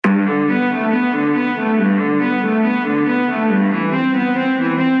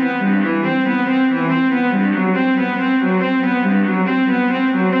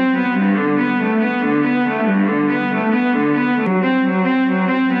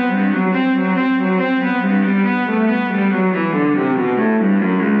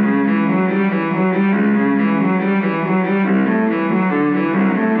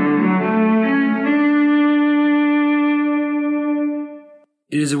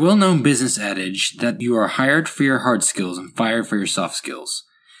is a well-known business adage that you are hired for your hard skills and fired for your soft skills.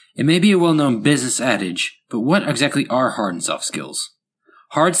 It may be a well-known business adage, but what exactly are hard and soft skills?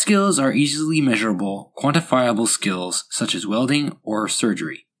 Hard skills are easily measurable, quantifiable skills such as welding or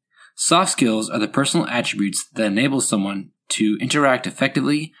surgery. Soft skills are the personal attributes that enable someone to interact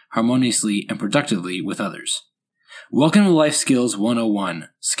effectively, harmoniously, and productively with others. Welcome to Life Skills 101,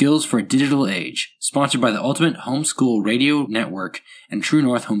 Skills for a Digital Age, sponsored by the Ultimate Homeschool Radio Network and True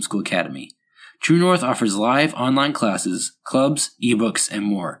North Homeschool Academy. True North offers live online classes, clubs, ebooks, and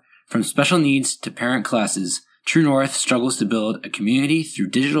more. From special needs to parent classes, True North struggles to build a community through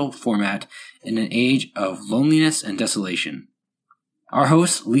digital format in an age of loneliness and desolation. Our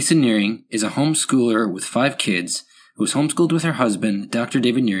host, Lisa Nearing, is a homeschooler with 5 kids who was homeschooled with her husband, Dr.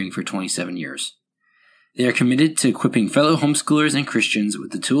 David Nearing, for 27 years. They are committed to equipping fellow homeschoolers and Christians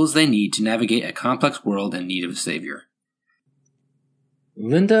with the tools they need to navigate a complex world in need of a savior.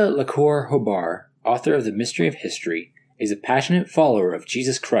 Linda LaCour Hobart, author of The Mystery of History, is a passionate follower of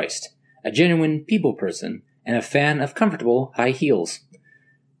Jesus Christ, a genuine people person, and a fan of comfortable high heels.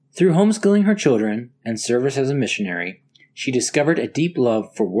 Through homeschooling her children and service as a missionary, she discovered a deep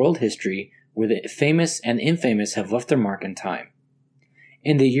love for world history where the famous and infamous have left their mark in time.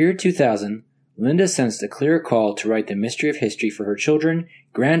 In the year 2000, Linda sensed a clear call to write the mystery of history for her children,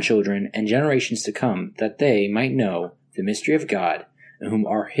 grandchildren, and generations to come, that they might know the mystery of God, in whom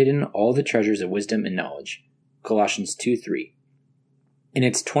are hidden all the treasures of wisdom and knowledge. Colossians 2:3. In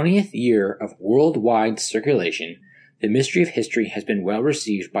its 20th year of worldwide circulation, the mystery of history has been well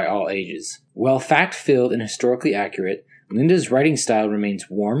received by all ages. While fact-filled and historically accurate, Linda's writing style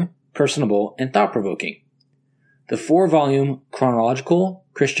remains warm, personable, and thought-provoking. The 4-volume Chronological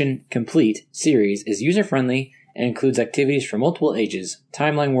Christian Complete series is user-friendly and includes activities for multiple ages,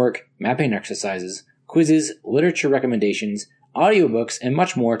 timeline work, mapping exercises, quizzes, literature recommendations, audiobooks, and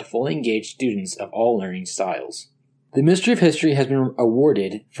much more to fully engage students of all learning styles. The Mystery of History has been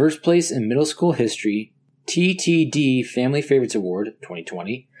awarded First Place in Middle School History, TTD Family Favorites Award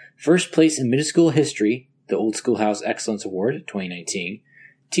 2020, First Place in Middle School History, the Old Schoolhouse Excellence Award 2019,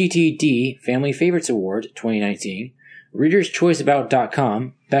 TTD Family Favorites Award 2019,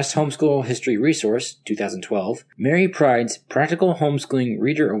 ReadersChoiceAbout.com Best Homeschool History Resource 2012, Mary Pride's Practical Homeschooling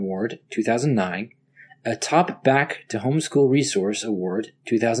Reader Award 2009, a Top Back to Homeschool Resource Award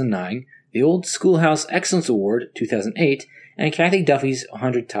 2009, the Old Schoolhouse Excellence Award 2008, and Kathy Duffy's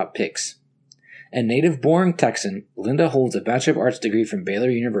 100 Top Picks. A native-born Texan, Linda holds a Bachelor of Arts degree from Baylor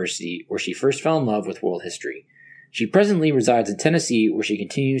University, where she first fell in love with world history. She presently resides in Tennessee, where she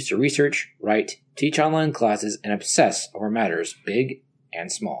continues to research, write, teach online classes, and obsess over matters big and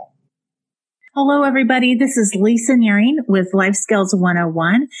small. Hello, everybody. This is Lisa Nearing with Life Skills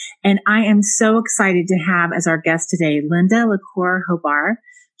 101, and I am so excited to have as our guest today Linda LaCour Hobart.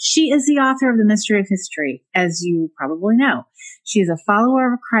 She is the author of The Mystery of History, as you probably know. She is a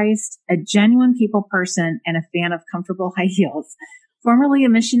follower of Christ, a genuine people person, and a fan of comfortable high heels. Formerly a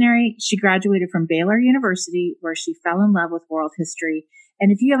missionary, she graduated from Baylor University, where she fell in love with world history.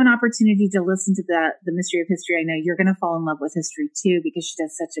 And if you have an opportunity to listen to the Mystery of History, I know you're going to fall in love with history too, because she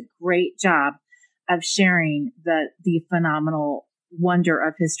does such a great job of sharing the phenomenal wonder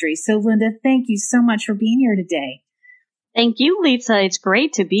of history. So, Linda, thank you so much for being here today. Thank you, Lisa. It's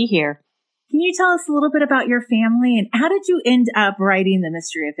great to be here. Can you tell us a little bit about your family and how did you end up writing The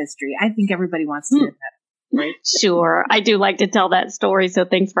Mystery of History? I think everybody wants to hear that. Right? Sure. I do like to tell that story, so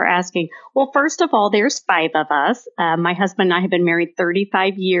thanks for asking. Well, first of all, there's 5 of us. My husband and I have been married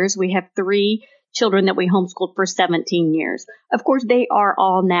 35 years. We have 3 children that we homeschooled for 17 years. Of course, they are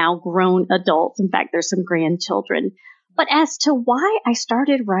all now grown adults. In fact, there's some grandchildren. But as to why I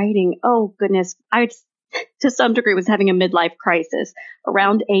started writing, oh, goodness, I to some degree was having a midlife crisis.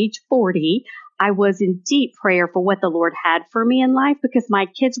 Around age 40, I was in deep prayer for what the Lord had for me in life because my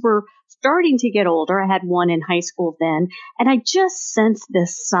kids were starting to get older. I had one in high school then, and I just sensed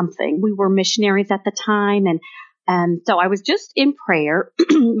this something. We were missionaries at the time, and so I was just in prayer.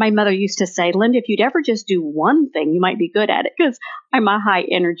 My mother used to say, Linda, if you'd ever just do one thing, you might be good at it, because I'm a high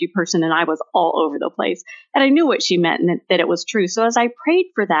energy person and I was all over the place. And I knew what she meant and that it was true. So as I prayed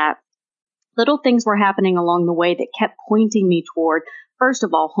for that, little things were happening along the way that kept pointing me toward, first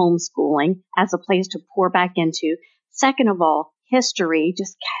of all, homeschooling as a place to pour back into. Second of all, history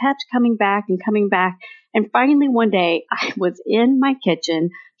just kept coming back and coming back. And finally, one day, I was in my kitchen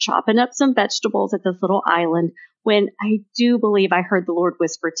chopping up some vegetables at this little island when I do believe I heard the Lord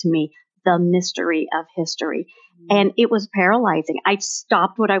whisper to me, the mystery of history. And it was paralyzing. I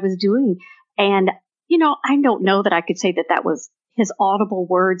stopped what I was doing. And, I don't know that I could say that was his audible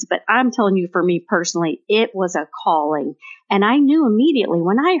words, but I'm telling you, for me personally, it was a calling. And I knew immediately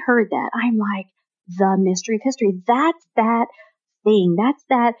when I heard that, I'm like, the mystery of history. That's that thing. That's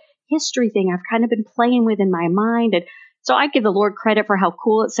that history thing I've kind of been playing with in my mind. And so I give the Lord credit for how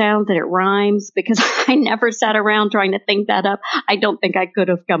cool it sounds that it rhymes, because I never sat around trying to think that up. I don't think I could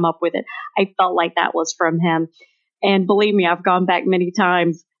have come up with it. I felt like that was from him. And believe me, I've gone back many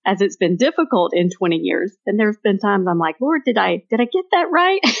times as it's been difficult in 20 years. And there's been times I'm like, Lord, did I get that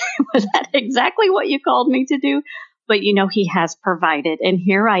right? Was that exactly what you called me to do? But he has provided. And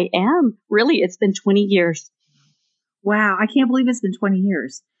here I am. Really, it's been 20 years. Wow. I can't believe it's been 20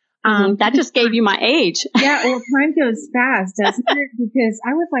 years. That just gave you my age. Yeah. Well, time goes fast, doesn't it? Because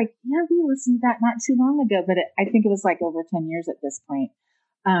I was like, yeah, we listened to that not too long ago, but I think it was like over 10 years at this point.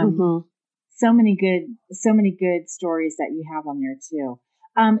 So many good stories that you have on there too.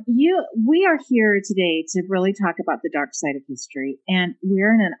 We are here today to really talk about the dark side of history, and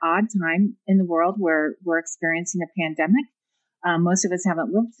we're in an odd time in the world where we're experiencing a pandemic. Most of us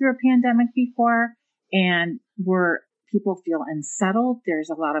haven't lived through a pandemic before, and people feel unsettled. There's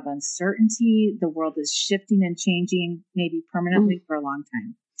a lot of uncertainty. The world is shifting and changing, maybe permanently for a long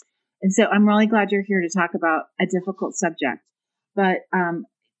time. And so I'm really glad you're here to talk about a difficult subject. But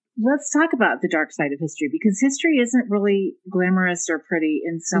let's talk about the dark side of history, because history isn't really glamorous or pretty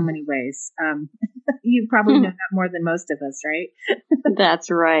in so many ways. You probably know that more than most of us, right?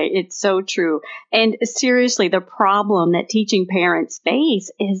 That's right. It's so true. And seriously, the problem that teaching parents face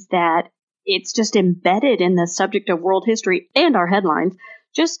is that it's just embedded in the subject of world history and our headlines,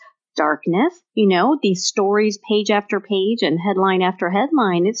 just darkness. These stories, page after page and headline after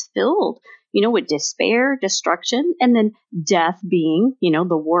headline, it's filled, with despair, destruction, and then death being,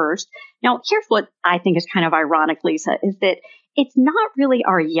 the worst. Now, here's what I think is kind of ironic, Lisa, is that it's not really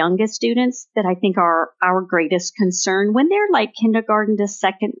our youngest students that I think are our greatest concern. When they're like kindergarten to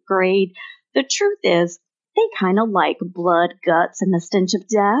second grade, the truth is they kind of like blood, guts, and the stench of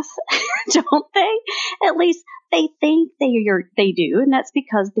death, don't they? At least they think they do, and that's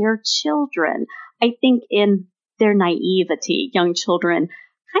because they're children. I think in their naivety, young children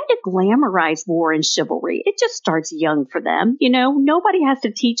kind of glamorize war and chivalry. It just starts young for them. Nobody has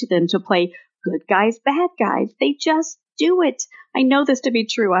to teach them to play good guys, bad guys. They just do it. I know this to be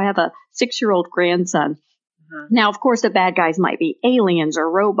true. I have a 6-year-old grandson. Now, of course, the bad guys might be aliens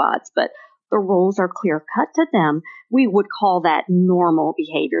or robots, but the roles are clear cut to them. We would call that normal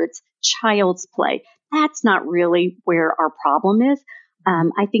behavior. It's child's play. That's not really where our problem is.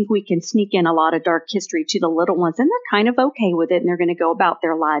 I think we can sneak in a lot of dark history to the little ones, and they're kind of okay with it, and they're going to go about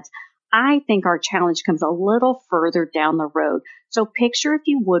their lives. I think our challenge comes a little further down the road. So picture, if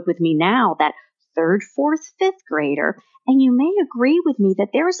you would, with me now, that 3rd, 4th, 5th grader, and you may agree with me that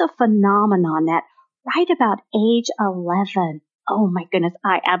there's a phenomenon that right about age 11, oh my goodness,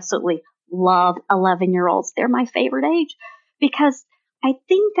 I absolutely love 11-year-olds. They're my favorite age, because I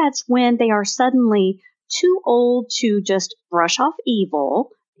think that's when they are suddenly too old to just brush off evil,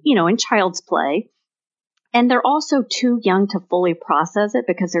 in child's play. And they're also too young to fully process it,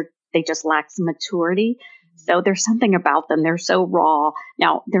 because they just lack some maturity. So there's something about them. They're so raw.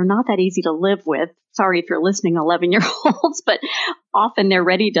 Now, they're not that easy to live with. Sorry if you're listening, 11-year-olds, but often they're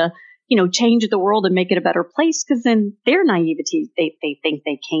ready to, change the world and make it a better place, because in their naivety, they think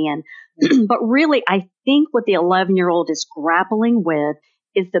they can. But really, I think what the 11-year-old is grappling with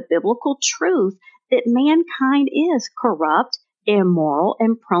is the biblical truth that mankind is corrupt, immoral,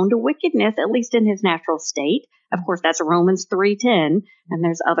 and prone to wickedness, at least in his natural state. Of course, that's Romans 3:10, and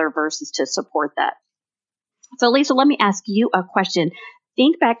there's other verses to support that. So, Lisa, let me ask you a question.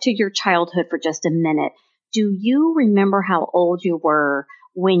 Think back to your childhood for just a minute. Do you remember how old you were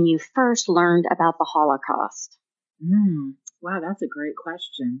when you first learned about the Holocaust? Wow, that's a great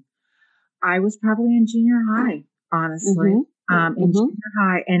question. I was probably in junior high, honestly. In junior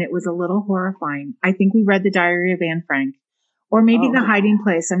high, and it was a little horrifying. I think we read The Diary of Anne Frank, or maybe The Hiding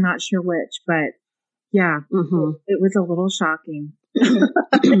Place. I'm not sure which, but yeah, it was a little shocking.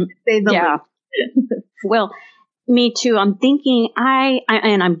 Well, me too. I'm thinking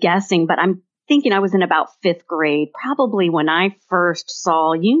and I'm guessing, but I'm thinking I was in about 5th grade, probably when I first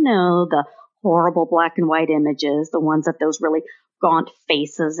saw, the horrible black and white images, the ones of those really gaunt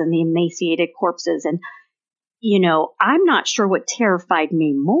faces and the emaciated corpses. And I'm not sure what terrified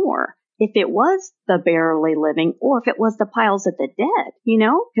me more, if it was the barely living or if it was the piles of the dead,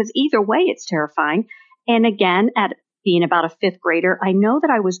 because either way it's terrifying. And again, at being about a 5th grader, I know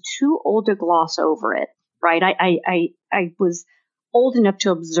that I was too old to gloss over it, right? I was old enough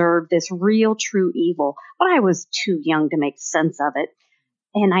to observe this real, true evil, but I was too young to make sense of it.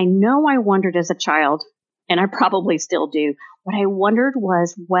 And I know I wondered as a child, and I probably still do, What I wondered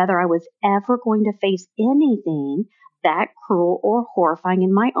was whether I was ever going to face anything that cruel or horrifying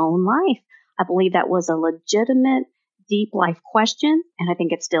in my own life. I believe that was a legitimate, deep life question, and I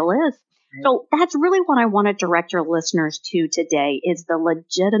think it still is. So that's really what I want to direct your listeners to today is the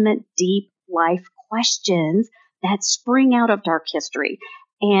legitimate, deep life questions that spring out of dark history.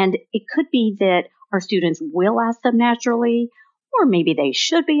 And it could be that our students will ask them naturally, or maybe they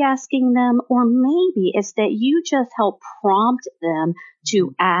should be asking them, or maybe it's that you just help prompt them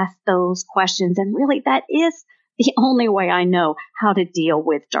to ask those questions. And really, that is the only way I know how to deal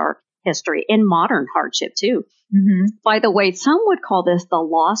with dark history and modern hardship, too. Mm-hmm. By the way, some would call this the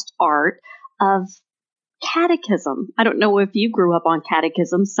lost art of catechism. I don't know if you grew up on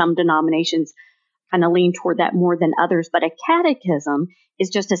catechism. Some denominations kind of lean toward that more than others, but a catechism is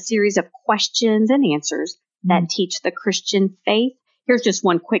just a series of questions and answers that teach the Christian faith. Here's just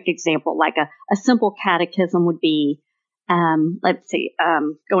one quick example, like a simple catechism would be, let's see,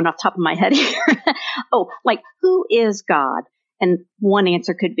 going off the top of my head here. Like, who is God? And one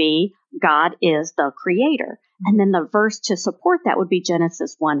answer could be, God is the creator. And then the verse to support that would be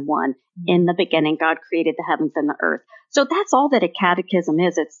Genesis 1:1. In the beginning, God created the heavens and the earth. So that's all that a catechism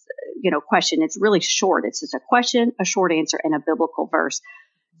is. It's, question. It's really short. It's just a question, a short answer, and a biblical verse.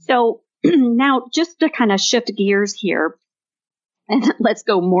 So now just to kind of shift gears here, and let's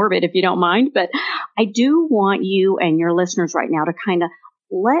go morbid if you don't mind, but I do want you and your listeners right now to kind of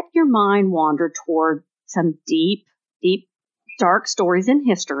let your mind wander toward some deep, deep, dark stories in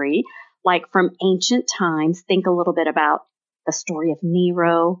history, like from ancient times. Think a little bit about the story of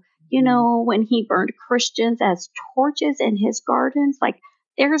Nero, when he burned Christians as torches in his gardens. Like,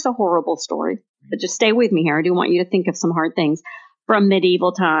 there's a horrible story, but just stay with me here. I do want you to think of some hard things. From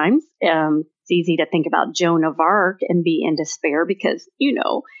medieval times, it's easy to think about Joan of Arc and be in despair because,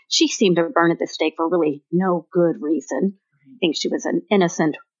 she seemed to burn at the stake for really no good reason. I think she was an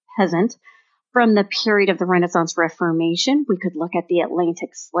innocent peasant. From the period of the Renaissance Reformation, we could look at the Atlantic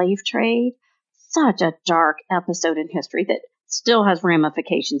slave trade. Such a dark episode in history that still has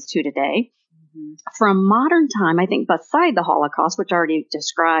ramifications to today. Mm-hmm. From modern time, I think beside the Holocaust, which I already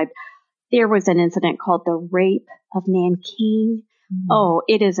described, there was an incident called the Rape of Nanking. Mm-hmm. Oh,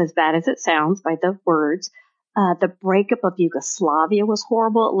 it is as bad as it sounds by the words. The breakup of Yugoslavia was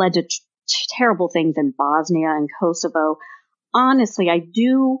horrible. It led to terrible things in Bosnia and Kosovo. Honestly, I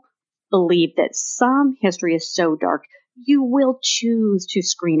do believe that some history is so dark, you will choose to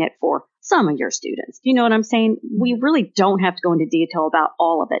screen it for some of your students. You know what I'm saying? We really don't have to go into detail about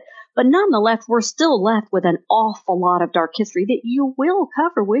all of it. But nonetheless, we're still left with an awful lot of dark history that you will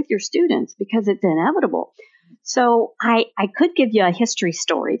cover with your students because it's inevitable. So I could give you a history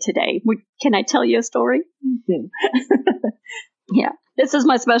story today. Can I tell you a story? Yeah, this is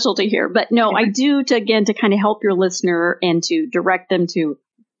my specialty here. But no, I do to kind of help your listener and to direct them to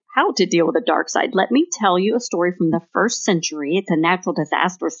how to deal with the dark side. Let me tell you a story from the 1st century. It's a natural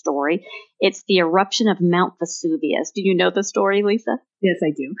disaster story. It's the eruption of Mount Vesuvius. Do you know the story, Lisa? Yes,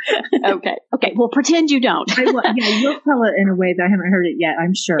 I do. Okay. Well, pretend you don't. You'll tell it in a way that I haven't heard it yet,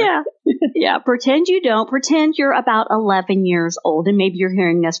 I'm sure. Yeah. Pretend you don't. Pretend you're about 11 years old and maybe you're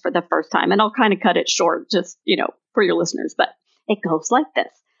hearing this for the first time. And I'll kind of cut it short just, for your listeners. But it goes like this.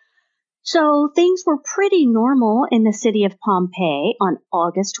 So things were pretty normal in the city of Pompeii on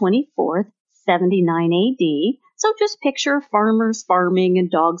August 24th, 79 AD. So just picture farmers farming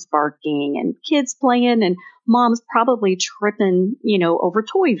and dogs barking and kids playing and moms probably tripping, over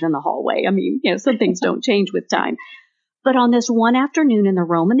toys in the hallway. I mean, some things don't change with time. But on this one afternoon in the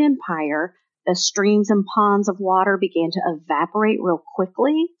Roman Empire, the streams and ponds of water began to evaporate real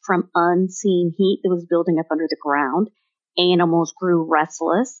quickly from unseen heat that was building up under the ground. Animals grew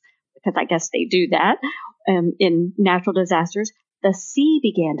restless, because I guess they do that in natural disasters. The sea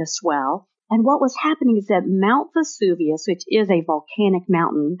began to swell. And what was happening is that Mount Vesuvius, which is a volcanic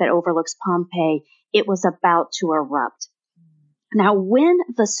mountain that overlooks Pompeii, it was about to erupt. Now, when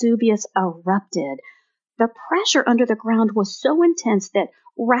Vesuvius erupted, the pressure under the ground was so intense that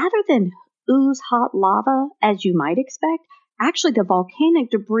rather than ooze hot lava, as you might expect, actually the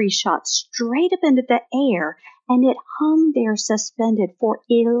volcanic debris shot straight up into the air and it hung there suspended for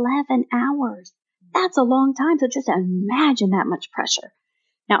 11 hours. That's a long time, so just imagine that much pressure.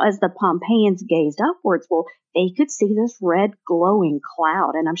 Now, as the Pompeians gazed upwards, they could see this red glowing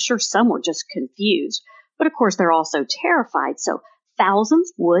cloud, and I'm sure some were just confused. But of course, they're also terrified, so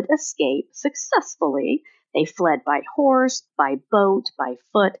thousands would escape successfully. They fled by horse, by boat, by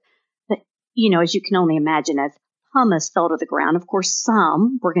foot. But, as you can only imagine, as pumice fell to the ground, of course,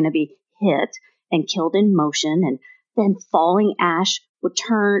 some were going to be hit and killed in motion, and then falling ash would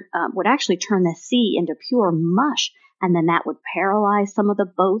actually turn the sea into pure mush. and then that would paralyze some of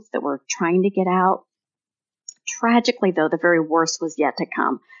the boats that were trying to get out. Tragically, though, the very worst was yet to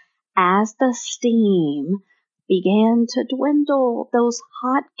come. As the steam began to dwindle, those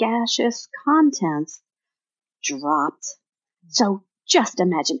hot gaseous contents dropped. So just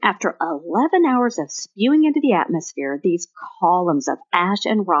imagine, after 11 hours of spewing into the atmosphere, these columns of ash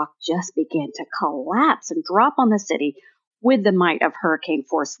and rock just began to collapse and drop on the city with the might of hurricane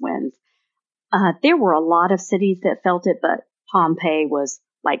force winds. There were a lot of cities that felt it, but Pompeii was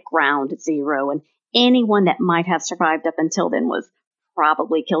like ground zero, and anyone that might have survived up until then was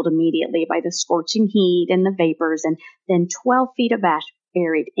probably killed immediately by the scorching heat and the vapors, and then 12 feet of ash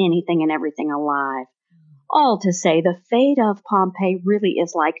buried anything and everything alive. All to say, the fate of Pompeii really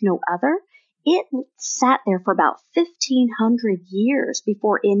is like no other. It sat there for about 1,500 years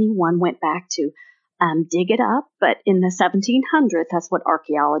before anyone went back to dig it up, but in the 1700s, that's what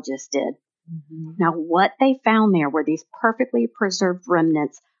archaeologists did. Mm-hmm. Now, what they found there were these perfectly preserved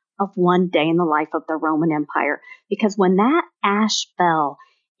remnants of one day in the life of the Roman Empire. Because when that ash fell,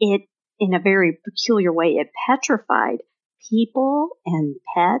 it, in a very peculiar way, it petrified people and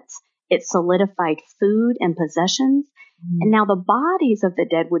pets. It solidified food and possessions. Mm-hmm. And now the bodies of the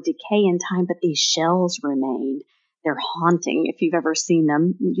dead would decay in time, but these shells remained. They're haunting. If you've ever seen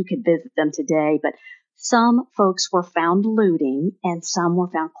them, you could visit them today. But some folks were found looting, and some were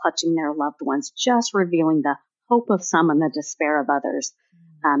found clutching their loved ones, just revealing the hope of some and the despair of others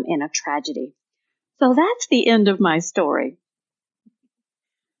in a tragedy. So that's the end of my story.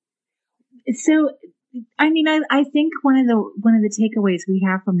 So, I mean, I think one of the takeaways we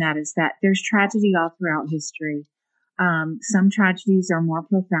have from that is that there's tragedy all throughout history. Some tragedies are more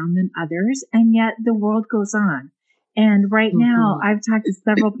profound than others, and yet the world goes on. And right now, I've talked to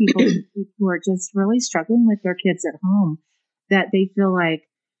several people who are just really struggling with their kids at home, that they feel like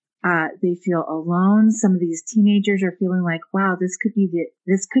they feel alone. Some of these teenagers are feeling like, wow, this could be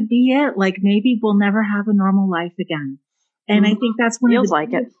it. Like maybe we'll never have a normal life again. And I think that's one of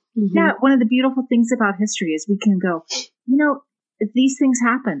the beautiful things about history is we can go, if these things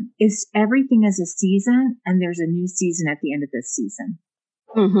happen, everything is a season, and there's a new season at the end of this season.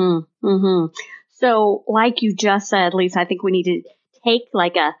 So like you just said, Lisa, I think we need to take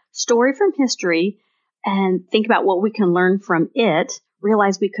like a story from history and think about what we can learn from it,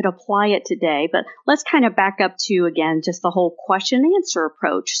 realize we could apply it today. But let's kind of back up to, again, just the whole question and answer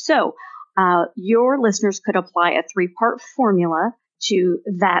approach. So your listeners could apply a 3-part formula to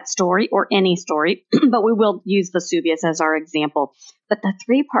that story or any story, but we will use Vesuvius as our example. But the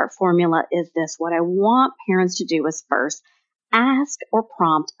 3-part formula is this. What I want parents to do is first, ask or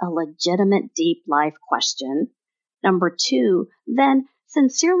prompt a legitimate deep life question. Number 2, then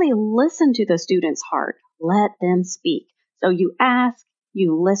sincerely listen to the student's heart. Let them speak. So you ask,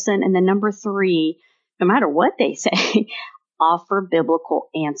 you listen, and then number 3, no matter what they say, offer biblical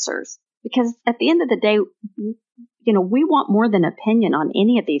answers. Because at the end of the day, we want more than opinion on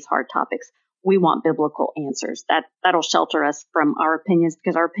any of these hard topics. We want biblical answers. That'll shelter us from our opinions,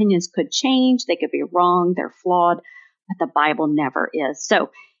 because our opinions could change. They could be wrong. They're flawed. But the Bible never is. So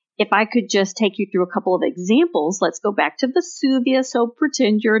if I could just take you through a couple of examples, let's go back to Vesuvius. So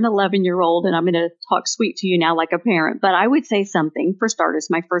pretend you're an 11-year-old, and I'm going to talk sweet to you now like a parent. But I would say something, for starters,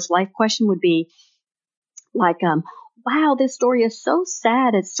 my first life question would be like, wow, this story is so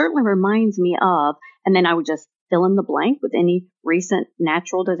sad. It certainly reminds me of, and then I would just fill in the blank with any recent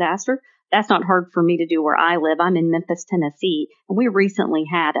natural disaster. That's not hard for me to do where I live. I'm in Memphis, Tennessee, and we recently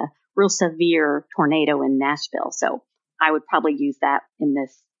had a real severe tornado in Nashville. So I would probably use that in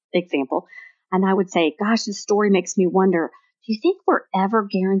this example. And I would say, gosh, this story makes me wonder, do you think we're ever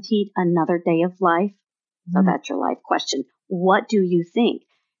guaranteed another day of life? So that's your life question. What do you think?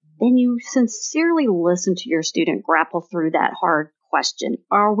 Then you sincerely listen to your student grapple through that hard question.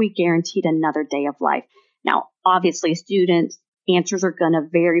 Are we guaranteed another day of life? Now, obviously, students' answers are going to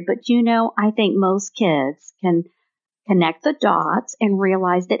vary, but I think most kids can connect the dots and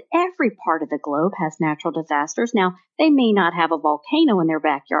realize that every part of the globe has natural disasters. Now, they may not have a volcano in their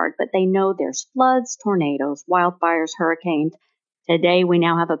backyard, but they know there's floods, tornadoes, wildfires, hurricanes. Today, we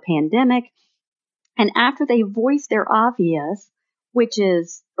now have a pandemic. And after they voice their obvious, which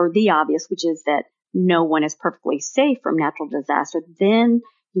is that no one is perfectly safe from natural disaster, then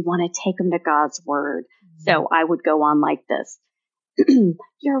you want to take them to God's word. So I would go on like this.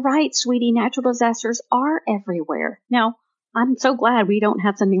 You're right, sweetie. Natural disasters are everywhere. Now, I'm so glad we don't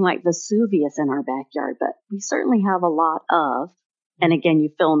have something like Vesuvius in our backyard, but we certainly have a lot of, and again,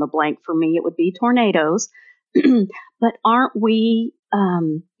 you fill in the blank. For me, it would be tornadoes. But aren't we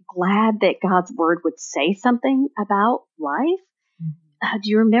glad that God's word would say something about life? Do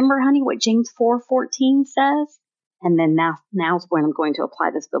you remember, honey, what James 4:14 says? And then now's when I'm going to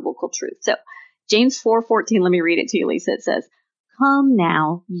apply this biblical truth. So James 4:14, let me read it to you, Lisa. It says, "Come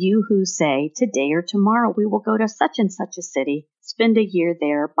now, you who say, today or tomorrow we will go to such and such a city, spend a year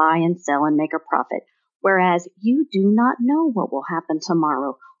there, buy and sell and make a profit. Whereas you do not know what will happen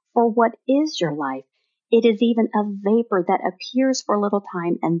tomorrow. For what is your life? It is even a vapor that appears for a little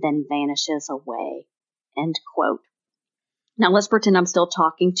time and then vanishes away." End quote. Now let's pretend I'm still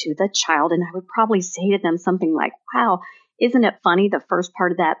talking to the child, and I would probably say to them something like, wow, isn't it funny, the first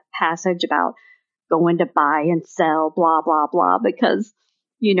part of that passage about going to buy and sell, blah, blah, blah, because,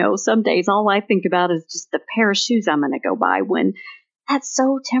 some days all I think about is just the pair of shoes I'm going to go buy, when that's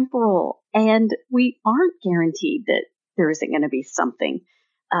so temporal, and we aren't guaranteed that there isn't going to be something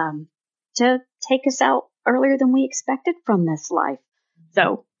to take us out earlier than we expected from this life.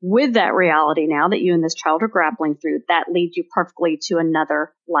 So with that reality now that you and this child are grappling through, that leads you perfectly to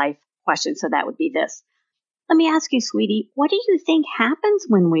another life question. So that would be this. Let me ask you, sweetie, what do you think happens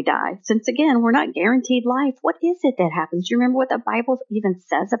when we die? Since, again, we're not guaranteed life, what is it that happens? Do you remember what the Bible even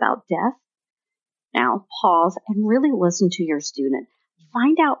says about death? Now, pause and really listen to your student.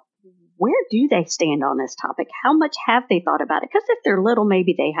 Find out, where do they stand on this topic? How much have they thought about it? Because if they're little,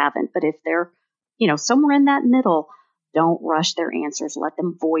 maybe they haven't. But if they're, somewhere in that middle, don't rush their answers. Let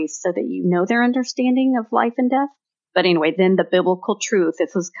them voice so that you know their understanding of life and death. But anyway, then the biblical truth.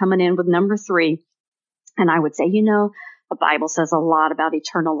 This is coming in with number 3. And I would say, the Bible says a lot about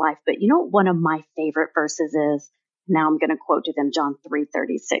eternal life. But one of my favorite verses is, now I'm going to quote to them, John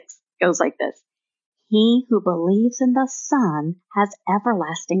 3:36. Goes like this. "He who believes in the Son has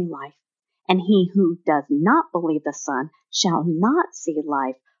everlasting life. And he who does not believe the Son shall not see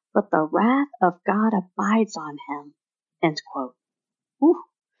life, but the wrath of God abides on him." End quote. Whew.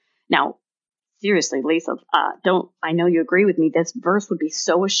 Now, seriously, Lisa, I know you agree with me. This verse would be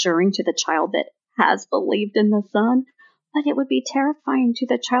so assuring to the child that has believed in the Son, but it would be terrifying to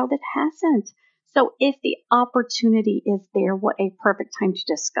the child that hasn't. So if the opportunity is there, what a perfect time to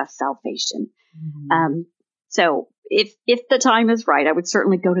discuss salvation. Mm-hmm. So if the time is right, I would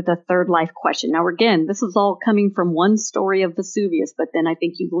certainly go to the third life question. Now, again, this is all coming from one story of Vesuvius, but then I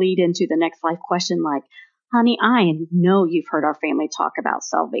think you lead into the next life question like, honey, I know you've heard our family talk about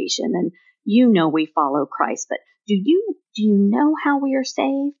salvation, and we follow Christ, but do you know how we are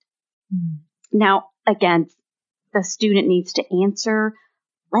saved? Mm. Now, again, the student needs to answer.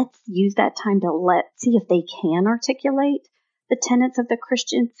 Let's use that time to see if they can articulate the tenets of the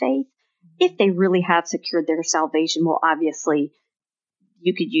Christian faith. If they really have secured their salvation, well, obviously,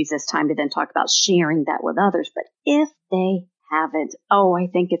 you could use this time to then talk about sharing that with others. But if they haven't, I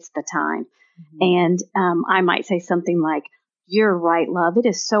think it's the time. Mm-hmm. And I might say something like, you're right, love. It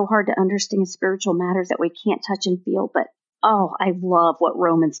is so hard to understand spiritual matters that we can't touch and feel. But, I love what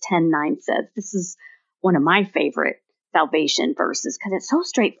Romans 10:9 says. This is one of my favorite salvation verses because it's so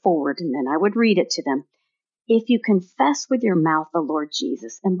straightforward. And then I would read it to them. "If you confess with your mouth the Lord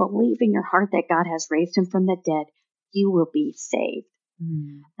Jesus and believe in your heart that God has raised him from the dead, you will be saved."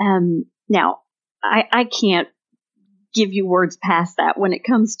 Mm. Now, I can't give you words past that when it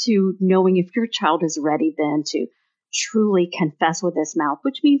comes to knowing if your child is ready then to truly confess with his mouth,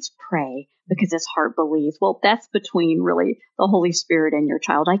 which means pray because his heart believes. Well, that's between really the Holy Spirit and your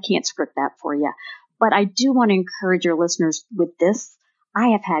child. I can't script that for you. But I do want to encourage your listeners with this. I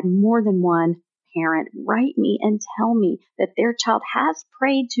have had more than one parent write me and tell me that their child has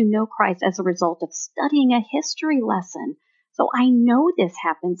prayed to know Christ as a result of studying a history lesson. So I know this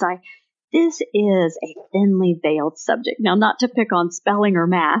happens. This is a thinly veiled subject. Now, not to pick on spelling or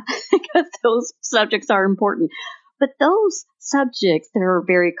math, because those subjects are important, but those subjects that are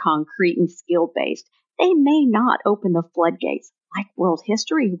very concrete and skill-based, they may not open the floodgates like world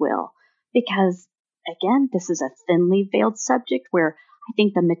history will, because, again, this is a thinly veiled subject where I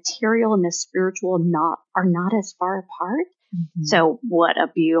think the material and the spiritual are not as far apart. Mm-hmm. So what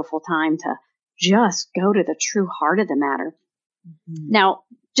a beautiful time to just go to the true heart of the matter. Mm-hmm. Now,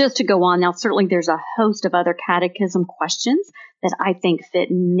 just to go on, now certainly there's a host of other catechism questions that I think fit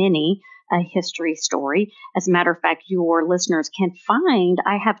many a history story. As a matter of fact, your listeners can find,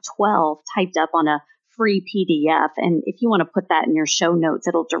 I have 12 typed up on a free PDF. And if you want to put that in your show notes,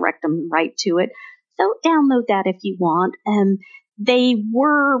 it'll direct them right to it. So download that if you want. They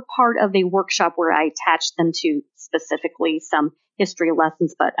were part of a workshop where I attached them to specifically some history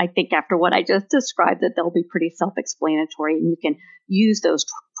lessons, but I think after what I just described that they'll be pretty self-explanatory, and you can use those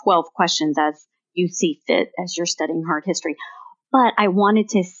 12 questions as you see fit as you're studying hard history. But I wanted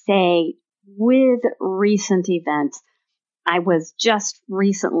to say, with recent events, I was just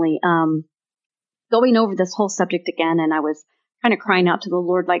recently going over this whole subject again, and I was kind of crying out to the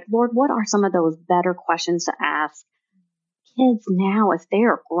Lord, like, Lord, what are some of those better questions to ask ask kids now as they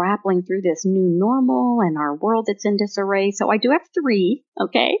are grappling through this new normal and our world that's in disarray. So I do have 3,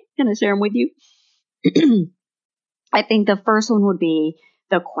 okay? Going to share them with you. I think the first one would be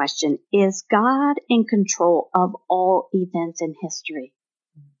the question, is God in control of all events in history?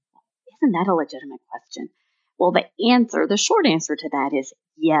 Isn't that a legitimate question? Well, the short answer to that is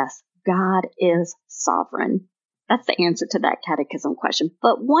yes, God is sovereign. That's the answer to that catechism question.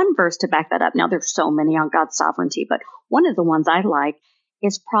 But one verse to back that up, now there's so many on God's sovereignty, but one of the ones I like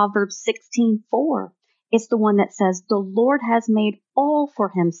is Proverbs 16:4. It's the one that says, the Lord has made all for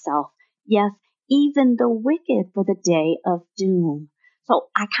himself, yes, even the wicked for the day of doom. So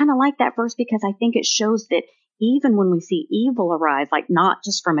I kind of like that verse because I think it shows that even when we see evil arise, like not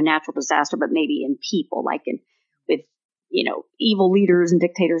just from a natural disaster, but maybe in people, like with evil leaders and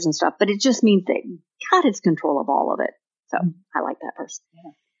dictators and stuff, but it just means that God has control of all of it. So I like that verse.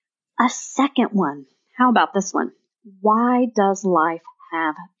 Yeah. A second one. How about this one? Why does life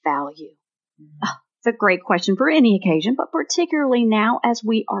have value? It's a great question for any occasion, but particularly now as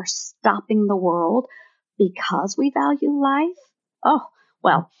we are stopping the world because we value life. Oh,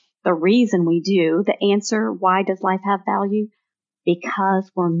 well, the reason we do, the answer, why does life have value?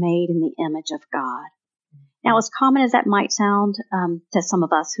 Because we're made in the image of God. Now, as common as that might sound to some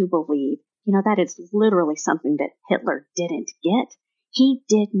of us who believe, that is literally something that Hitler didn't get. He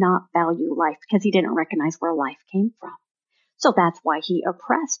did not value life because he didn't recognize where life came from. So that's why he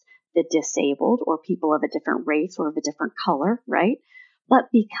oppressed the disabled or people of a different race or of a different color, right? But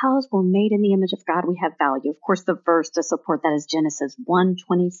because we're made in the image of God, we have value. Of course, the verse to support that is Genesis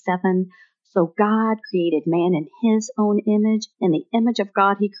 1:27. So God created man in his own image. In the image of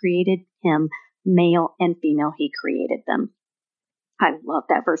God, he created him. Male and female, he created them. I love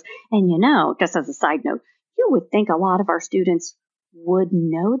that verse. And just as a side note, you would think a lot of our students would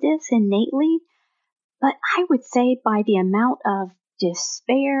know this innately, but I would say by the amount of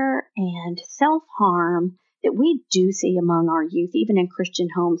despair and self-harm that we do see among our youth, even in Christian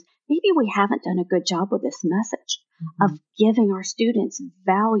homes, maybe we haven't done a good job with this message of giving our students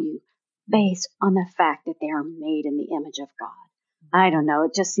value based on the fact that they are made in the image of God. I don't know.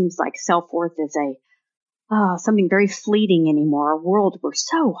 It just seems like self-worth is something very fleeting anymore. Our world, we're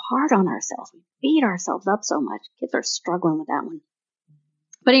so hard on ourselves. We beat ourselves up so much. Kids are struggling with that one.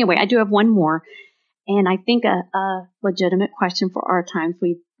 But anyway, I do have one more. And I think a legitimate question for our times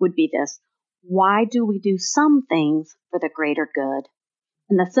would be this. Why do we do some things for the greater good?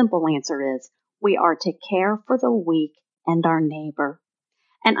 And the simple answer is we are to care for the weak and our neighbor.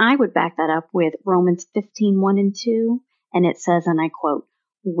 And I would back that up with Romans 15:1-2. And it says, and I quote,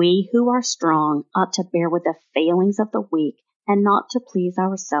 we who are strong ought to bear with the failings of the weak and not to please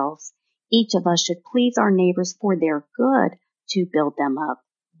ourselves. Each of us should please our neighbors for their good to build them up.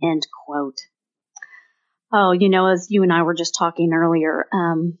 End quote. Oh, as you and I were just talking earlier,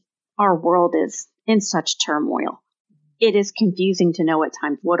 our world is in such turmoil. It is confusing to know at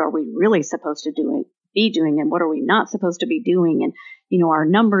times what are we really supposed to be doing and what are we not supposed to be doing. And, our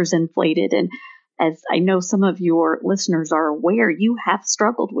numbers inflated. And as I know some of your listeners are aware, you have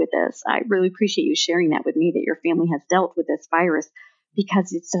struggled with this. I really appreciate you sharing that with me, that your family has dealt with this virus,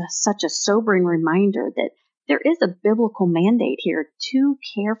 because it's such a sobering reminder that there is a biblical mandate here to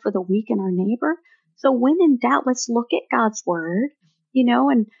care for the weak and our neighbor. So when in doubt, let's look at God's word,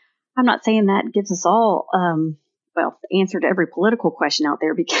 and I'm not saying that gives us all, the answer to every political question out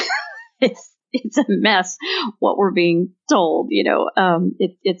there, because it's a mess what we're being told,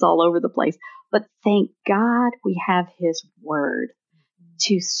 it's all over the place. But thank God we have his word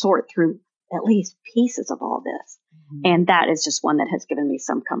to sort through at least pieces of all this. And that is just one that has given me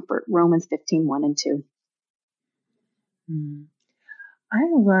some comfort. Romans 15:1-2. I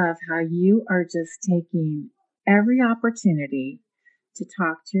love how you are just taking every opportunity to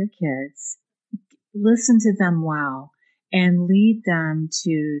talk to your kids, listen to them well, and lead them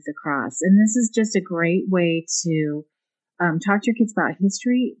to the cross. And this is just a great way to talk to your kids about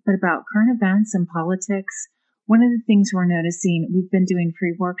history, but about current events and politics. One of the things we're noticing, we've been doing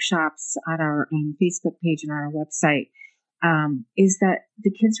free workshops at our Facebook page and on our website, is that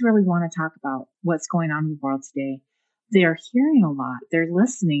the kids really want to talk about what's going on in the world today. They're hearing a lot, they're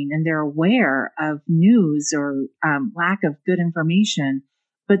listening, and they're aware of news or lack of good information,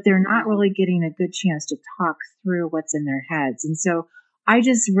 but they're not really getting a good chance to talk through what's in their heads. And so I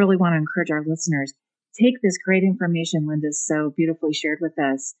just really want to encourage our listeners, take this great information Linda so beautifully shared with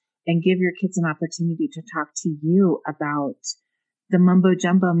us and give your kids an opportunity to talk to you about the mumbo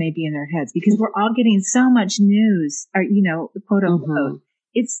jumbo maybe in their heads, because we're all getting so much news, or, quote unquote,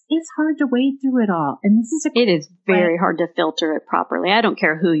 it's hard to wade through it all. And this is it is very hard to filter it properly. I don't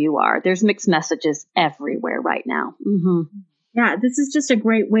care who you are. There's mixed messages everywhere right now. Mm-hmm. Yeah, this is just a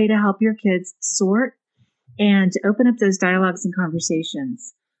great way to help your kids sort and to open up those dialogues and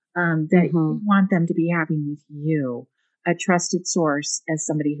conversations that you want them to be having with you, a trusted source as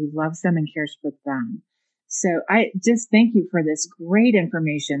somebody who loves them and cares for them. So I just thank you for this great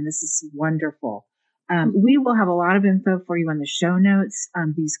information. This is wonderful. We will have a lot of info for you on the show notes,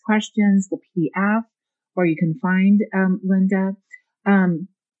 these questions, the PDF, where you can find Linda. And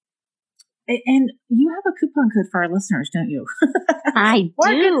you have a coupon code for our listeners, don't you? I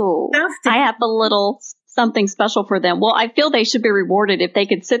do. I have a little something special for them. Well, I feel they should be rewarded if they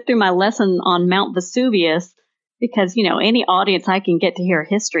could sit through my lesson on Mount Vesuvius, because, any audience I can get to hear a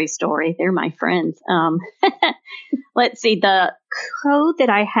history story, they're my friends. Let's see. The code that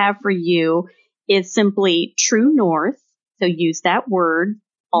I have for you is simply True North. So use that word,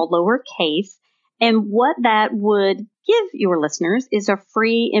 all lowercase. And what that would give your listeners is a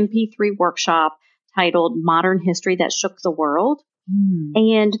free MP3 workshop titled Modern History That Shook the World.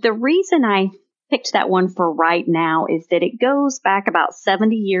 And the reason I picked that one for right now is that it goes back about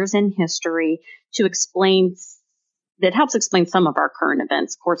 70 years in history that helps explain some of our current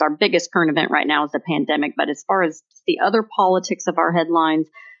events. Of course, our biggest current event right now is the pandemic, but as far as the other politics of our headlines,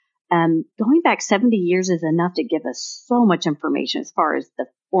 going back 70 years is enough to give us so much information as far as the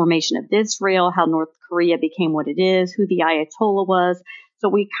formation of Israel, how North Korea became what it is, who the Ayatollah was. So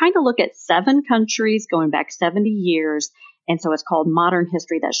we kind of look at 7 countries going back 70 years. And so it's called Modern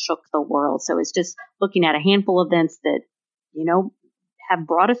History That Shook the World. So it's just looking at a handful of events that, have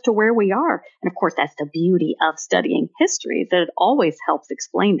brought us to where we are. And of course, that's the beauty of studying history, that it always helps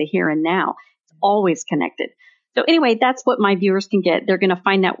explain the here and now. It's always connected. So anyway, that's what my viewers can get. They're going to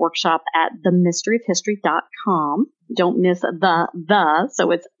find that workshop at themysteryofhistory.com. Don't miss the.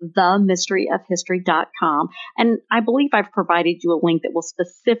 So it's themysteryofhistory.com. And I believe I've provided you a link that will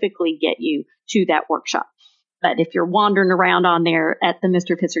specifically get you to that workshop. But if you're wandering around on there at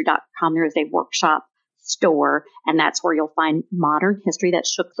themysteryofhistory.com, there is a workshop store, and that's where you'll find Modern History That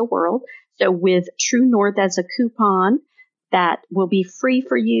Shook the World. So with True North as a coupon, that will be free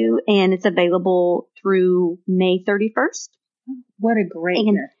for you, and it's available through May 31st. What a great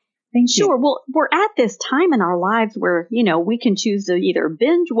gift. Thank you. Sure. Well, we're at this time in our lives where, we can choose to either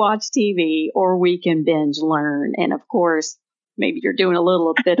binge watch TV or we can binge learn. And of course, maybe you're doing a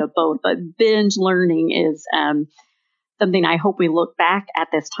little bit of both, but binge learning is something I hope we look back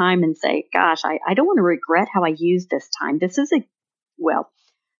at this time and say, gosh, I don't want to regret how I used this time. This is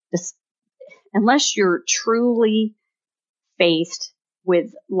unless you're truly faced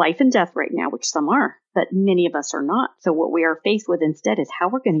with life and death right now, which some are, but many of us are not. So what we are faced with instead is how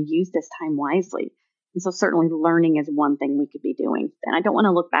we're going to use this time wisely. And so certainly learning is one thing we could be doing. And I don't want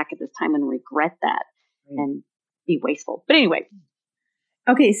to look back at this time and regret that and be wasteful. But anyway.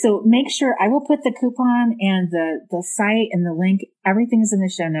 Okay, so make sure I will put the coupon and the site and the link. Everything is in the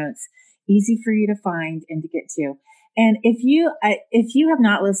show notes. Easy for you to find and to get to. And if you have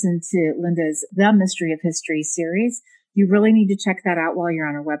not listened to Linda's The Mystery of History series, you really need to check that out while you're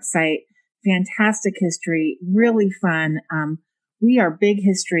on our website. Fantastic history, really fun. We are big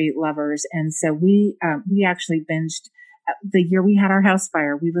history lovers, and so we actually binged the year we had our house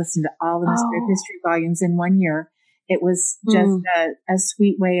fire. We listened to all the Mystery of History volumes in one year. It was just a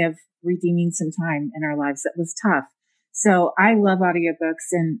sweet way of redeeming some time in our lives that was tough. So I love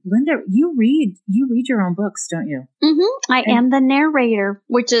audiobooks. And Linda, you read your own books, don't you? Mm-hmm. I am the narrator,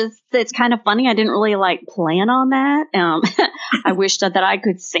 it's kind of funny. I didn't really plan on that. I wish that I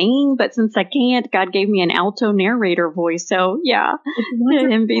could sing, but since I can't, God gave me an alto narrator voice. So yeah, to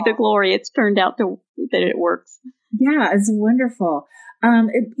Him be the glory. It's turned out that it works. Yeah, it's wonderful.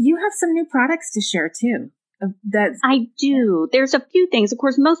 You have some new products to share too. I do. There's a few things. Of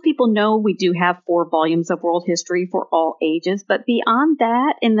course, most people know we do have 4 volumes of world history for all ages. But beyond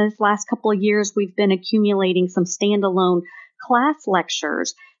that, in this last couple of years, we've been accumulating some standalone class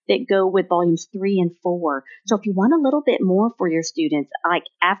lectures that go with volumes 3 and 4. So if you want a little bit more for your students, like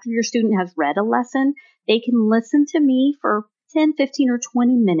after your student has read a lesson, they can listen to me for 10, 15, or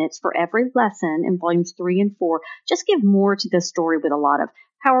 20 minutes for every lesson in volumes 3 and 4. Just give more to the story with a lot of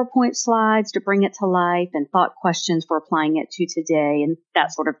PowerPoint slides to bring it to life and thought questions for applying it to today and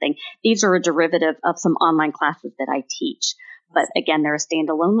that sort of thing. These are a derivative of some online classes that I teach. But again, they're a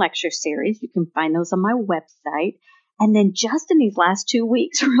standalone lecture series. You can find those on my website. And then just in these last 2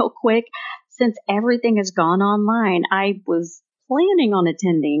 weeks, real quick, since everything has gone online, I was planning on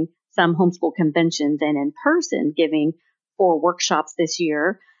attending some homeschool conventions and in person giving 4 workshops this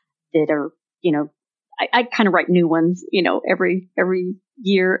year that are, I kind of write new ones, every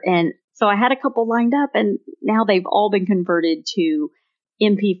year. And so I had a couple lined up, and now they've all been converted to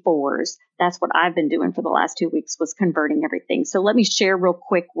MP4s. That's what I've been doing for the last 2 weeks, was converting everything. So let me share real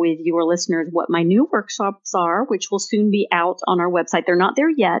quick with your listeners what my new workshops are, which will soon be out on our website. They're not there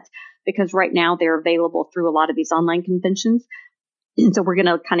yet because right now they're available through a lot of these online conventions. And so we're going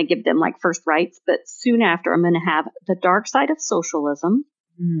to kind of give them like first rights. But soon after, I'm going to have The Dark Side of Socialism,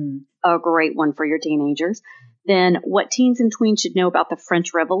 a great one for your teenagers. Then What Teens and Tweens Should Know About the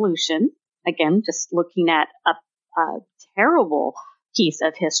French Revolution. Again, just looking at a terrible piece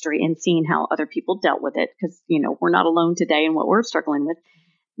of history and seeing how other people dealt with it, because, we're not alone today in what we're struggling with.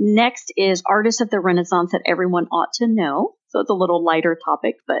 Next is Artists of the Renaissance That Everyone Ought to Know. So it's a little lighter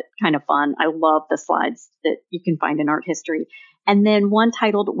topic, but kind of fun. I love the slides that you can find in art history. And then one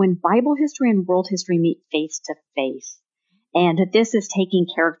titled When Bible History and World History Meet Face to Face. And this is taking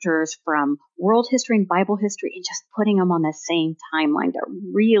characters from world history and Bible history and just putting them on the same timeline to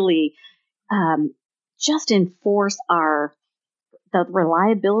really just enforce the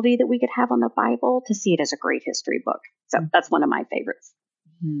reliability that we could have on the Bible, to see it as a great history book. So that's one of my favorites.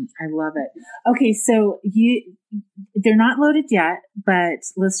 I love it. Okay, so they're not loaded yet, but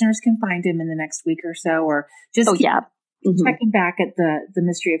listeners can find them in the next week or so, or just checking back at the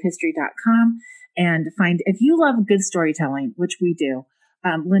mysteryofhistory.com and find, if you love good storytelling, which we do,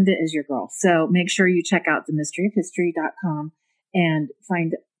 Linda is your girl. So make sure you check out the mysteryofhistory.com and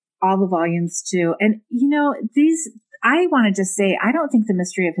find all the volumes too. And I want to just say, I don't think the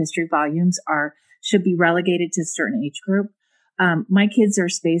Mystery of History volumes should be relegated to a certain age group. My kids are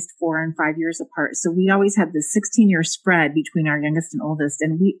spaced 4 and 5 years apart. So we always have the 16-year spread between our youngest and oldest,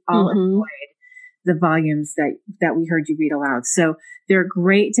 and we all enjoyed the volumes that we heard you read aloud. So they're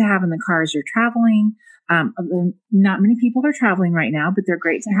great to have in the car as you're traveling. Not many people are traveling right now, but they're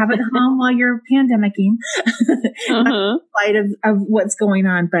great to have at home while you're pandemicking in light of what's going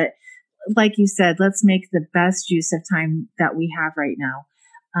on. But like you said, let's make the best use of time that we have right now.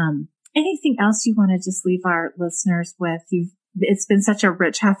 Anything else you want to just leave our listeners with? It's been such a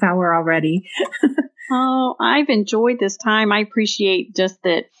rich half hour already. Oh, I've enjoyed this time. I appreciate just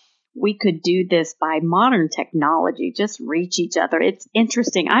that we could do this by modern technology, just reach each other. It's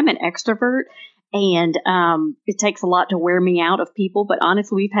interesting. I'm an extrovert, and it takes a lot to wear me out of people. But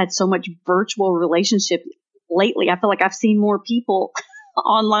honestly, we've had so much virtual relationship lately. I feel like I've seen more people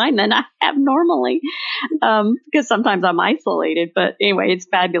online than I have normally, because sometimes I'm isolated. But anyway, it's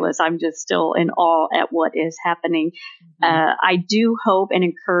fabulous. I'm just still in awe at what is happening. I do hope and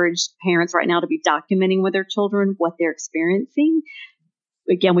encourage parents right now to be documenting with their children what they're experiencing.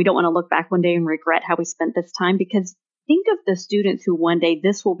 Again, we don't want to look back one day and regret how we spent this time, because think of the students who one day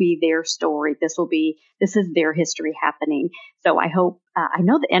this will be their story. This is their history happening. So I hope, I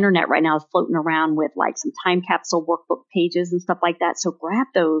know the internet right now is floating around with like some time capsule workbook pages and stuff like that. So grab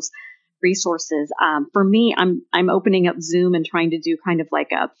those resources. For me, I'm opening up Zoom and trying to do kind of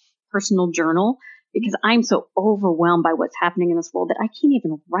like a personal journal, because I'm so overwhelmed by what's happening in this world that I can't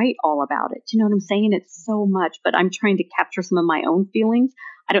even write all about it. You know what I'm saying? It's so much, but I'm trying to capture some of my own feelings.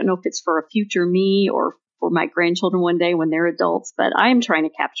 I don't know if it's for a future me or for my grandchildren one day when they're adults, but I am trying to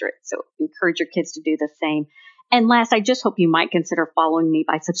capture it. So encourage your kids to do the same. And last, I just hope you might consider following me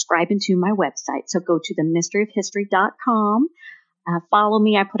by subscribing to my website. So go to themysteryofhistory.com. Follow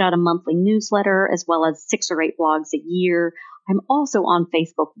me. I put out a monthly newsletter as well as 6 or 8 blogs a year. I'm also on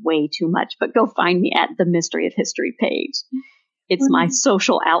Facebook way too much, but go find me at the Mystery of History page. It's my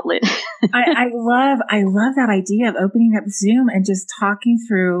social outlet. I love that idea of opening up Zoom and just talking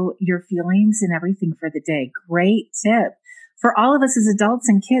through your feelings and everything for the day. Great tip for all of us as adults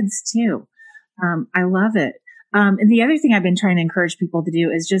and kids too. I love it. And the other thing I've been trying to encourage people to do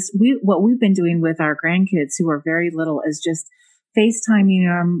is just what we've been doing with our grandkids who are very little is just FaceTiming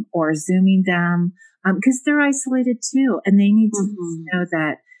them or Zooming them, because they're isolated too. And they need to know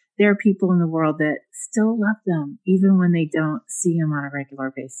that there are people in the world that still love them, even when they don't see them on a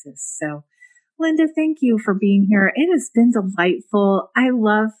regular basis. So, Linda, thank you for being here. It has been delightful. I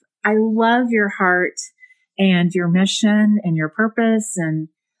love your heart and your mission and your purpose. And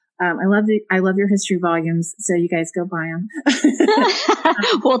I love your history volumes. So you guys go buy them.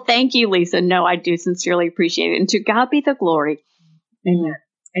 Well, thank you, Lisa. No, I do sincerely appreciate it. And to God be the glory. Amen.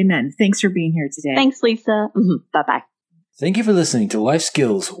 Amen. Thanks for being here today. Thanks, Lisa. Bye-bye. Thank you for listening to Life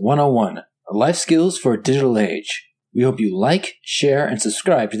Skills 101, Life Skills for a Digital Age. We hope you like, share, and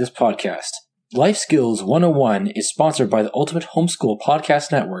subscribe to this podcast. Life Skills 101 is sponsored by the Ultimate Homeschool Podcast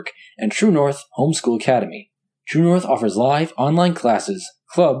Network and True North Homeschool Academy. True North offers live online classes,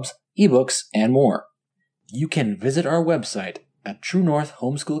 clubs, ebooks, and more. You can visit our website at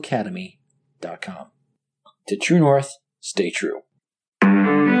truenorthhomeschoolacademy.com. To True North, stay true.